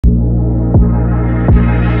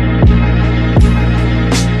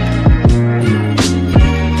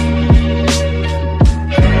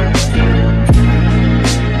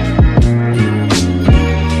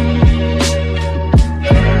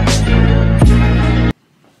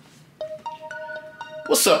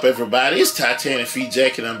What's up, everybody? It's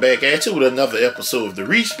TitanicFeetJack, and I'm back at you with another episode of the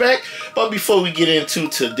Reachback. But before we get into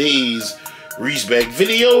today's Reachback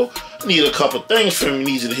video, I need a couple things from you. I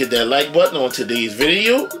need you to hit that like button on today's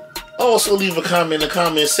video. Also, leave a comment in the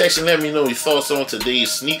comment section. Let me know your thoughts on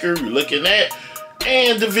today's sneaker you're looking at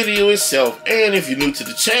and the video itself. And if you're new to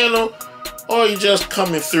the channel or you're just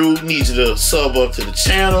coming through, need you to sub up to the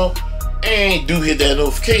channel. And do hit that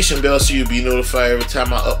notification bell so you'll be notified every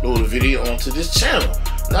time I upload a video onto this channel.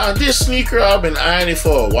 Now, this sneaker, I've been eyeing it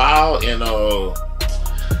for a while, and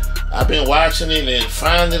I've been watching it and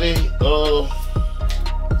finding it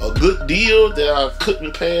a good deal that I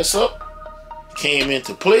couldn't pass up. Came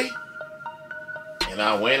into play, and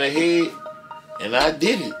I went ahead and I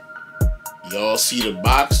did it. Y'all see the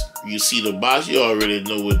box? You see the box? You already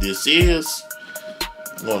know what this is.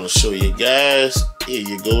 I'm gonna show you guys. Here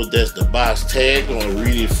you go. That's the box tag. I'm gonna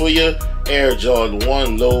read it for you. Air Jordan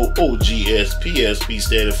 1 Low OG SP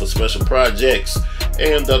standing for Special Projects,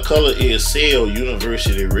 and the color is Sail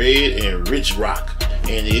University Red and Rich Rock,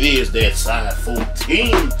 and it is that size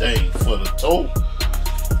 14 thing for the toe.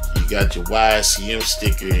 You got your YCM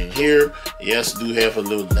sticker in here. Yes, do have a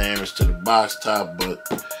little damage to the box top, but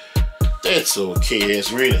that's okay.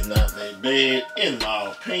 It's really not that bad in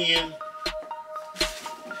my opinion.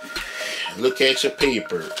 Look at your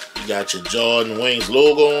paper. You got your Jordan Wings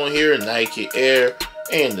logo on here, Nike Air,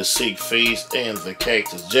 and the Sig face, and the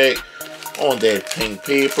Cactus Jack on that pink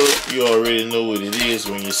paper. You already know what it is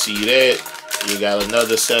when you see that. You got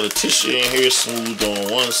another set of tissue in here, smooth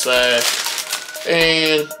on one side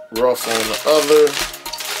and rough on the other.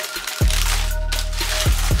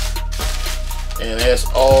 And that's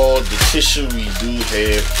all the tissue we do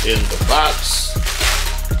have in the box.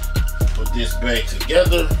 Put this back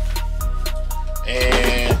together.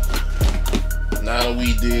 And now that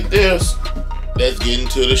we did this, let's get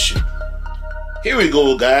into the shoe. Here we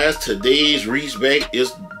go, guys. Today's Reachback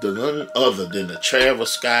is none other than the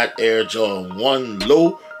Travis Scott Air Jordan 1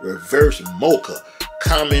 Low Reverse Mocha.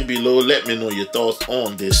 Comment below. Let me know your thoughts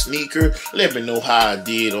on this sneaker. Let me know how I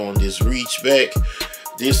did on this Reachback.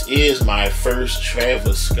 This is my first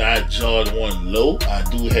Travis Scott Jordan 1 Low. I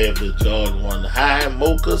do have the Jordan 1 High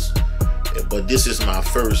Mochas, but this is my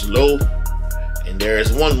first low. And there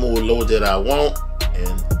is one more low that I want,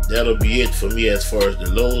 and that'll be it for me as far as the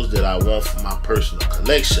lows that I want for my personal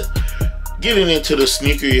collection. Getting into the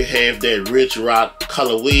sneaker, you have that Rich Rock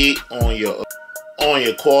colorway on your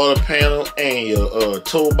quarter panel and your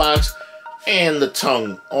toe box, and the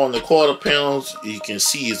tongue. On the quarter panels, you can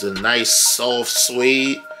see it's a nice soft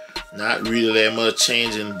suede, not really that much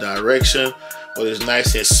change in direction, but it's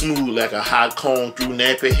nice and smooth like a hot comb through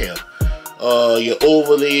nappy hair. Your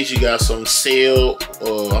overlays, you got some some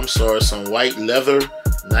white leather,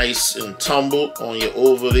 nice and tumbled on your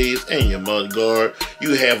overlays, and your mud guard.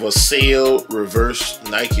 You have a Sail Reverse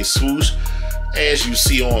Nike swoosh, as you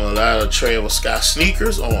see on a lot of Travis Scott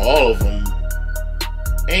sneakers, on all of them.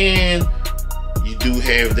 And you do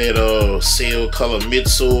have that Sail color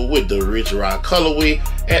midsole with the Rich Rock colorway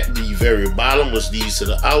at the very bottom, which leads to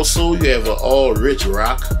the outsole. You have an all Rich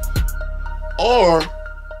Rock or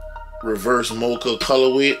Reverse Mocha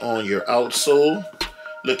colorway on your outsole.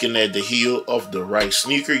 Looking at the heel of the right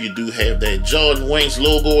sneaker, you do have that Jordan Wings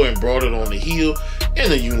logo embroidered on the heel in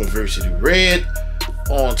the University Red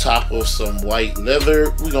on top of some white leather.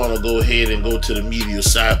 We're gonna go ahead and go to the medial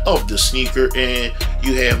side of the sneaker, and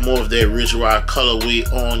you have more of that Rich Rock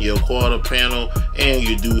colorway on your quarter panel, and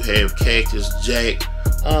you do have Cactus Jack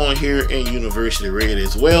on here in University Red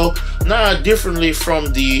as well. Now, differently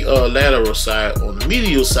from the lateral side, on the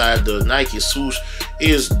medial side, the Nike swoosh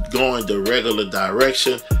is going the regular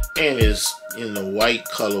direction and is in the white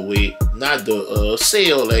colorway, not the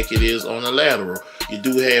Sail like it is on the lateral. You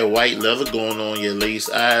do have white leather going on your lace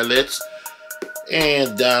eyelets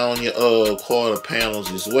and down your quarter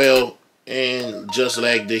panels as well, and just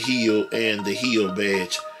like the heel and the heel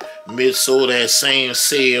badge. Midsole, that same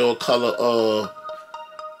Sail color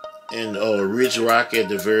and Rich Rock at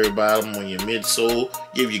the very bottom on your midsole.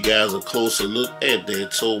 Give you guys a closer look at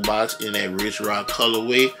that toe box in that Rich Rock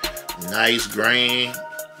colorway. Nice grain.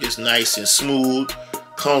 It's nice and smooth.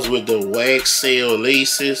 Comes with the wax Sail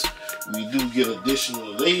laces. We do get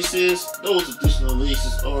additional laces. Those additional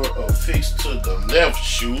laces are affixed to the left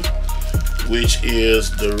shoe, which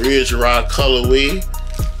is the Rich Rock colorway.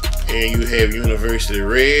 And you have University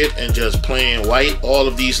Red and just plain white. All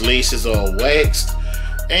of these laces are waxed.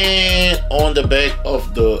 And on the back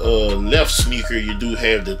of the left sneaker, you do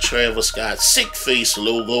have the Travis Scott Sig face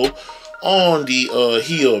logo on the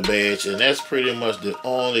heel badge, and that's pretty much the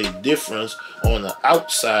only difference on the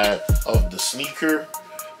outside of the sneaker.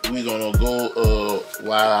 we're gonna go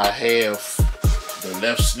while I have the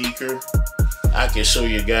left sneaker. I can show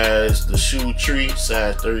you guys the shoe tree,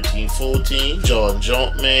 size 13-14, Jordan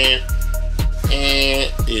Jumpman,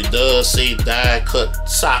 and it does say die cut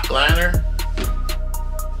sock liner.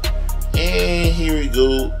 And here we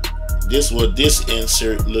go. This is what this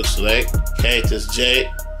insert looks like. Cactus Jack,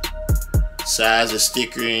 size of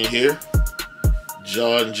sticker in here,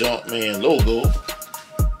 Jordan Jumpman logo.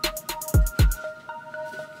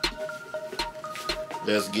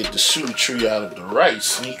 Let's get the shoe tree out of the right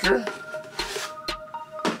sneaker.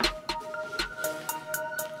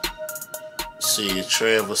 See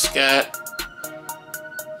Travis Scott.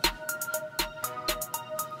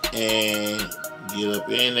 And get up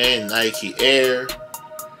in there, Nike Air.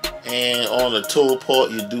 And on the toe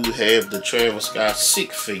part, you do have the Travis Scott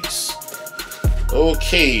sick face.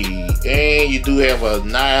 Okay, and you do have a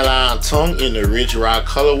nylon tongue in the Ridge Rock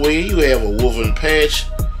colorway. You have a woven patch.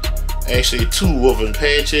 Actually, two woven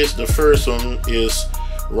patches. The first one is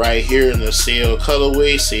right here in the sail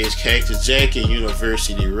colorway, says Cactus Jack and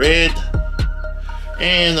University Red.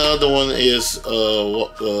 And the other one is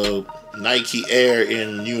Nike Air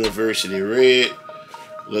in University Red.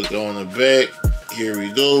 Look on the back. Here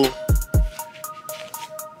we go.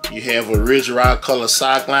 You have a Ridge Rock color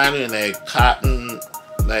sock liner in that cotton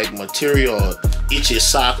like material, or itchy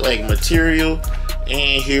sock like material.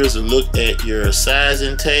 And here's a look at your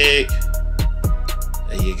sizing tag.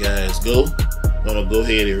 There you guys go. I'm gonna go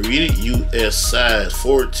ahead and read it. US size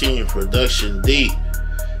 14, production date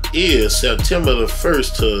is September the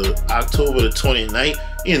 1st to October the 29th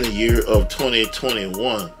in the year of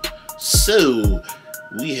 2021. So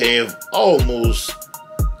we have almost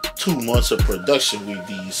 2 months of production with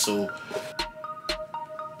these. So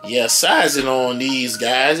yeah, sizing on these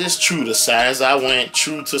guys is true to size. I went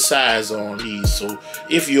true to size on these. So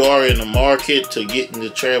if you are in the market to get in the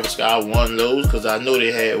Travis Scott one lows, because I know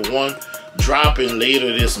they had one dropping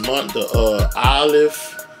later this month, the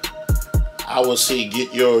olive, I would say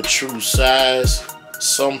get your true size.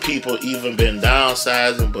 Some people even been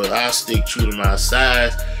downsizing, but I stick true to my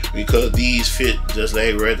size because these fit just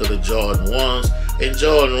like regular Jordan 1s, and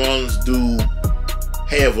Jordan 1s do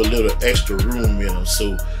have a little extra room in them.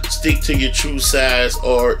 So stick to your true size,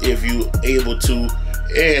 or if you able to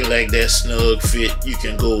and like that snug fit, you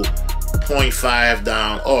can go 0.5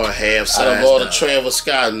 down or half size. Out of all the Travis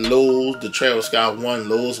Scott lows, the Travis Scott 1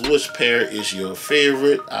 lows, which pair is your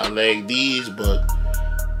favorite? I like these, but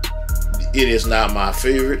it is not my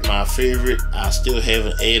favorite. My favorite, I still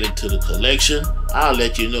haven't added to the collection. I'll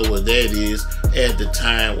let you know what that is at the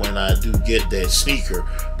time when I do get that sneaker.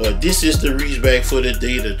 But this is the Reachback for the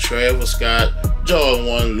day, the Travis Scott Jordan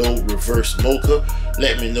 1 Low Reverse Mocha.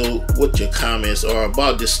 Let me know what your comments are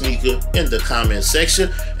about this sneaker in the comment section.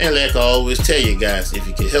 And like I always tell you guys, if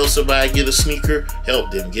you can help somebody get a sneaker,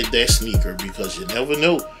 help them get that sneaker, because you never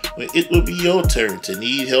know when it will be your turn to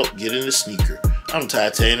need help getting a sneaker. I'm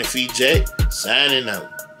TitanicFeetJack, signing out.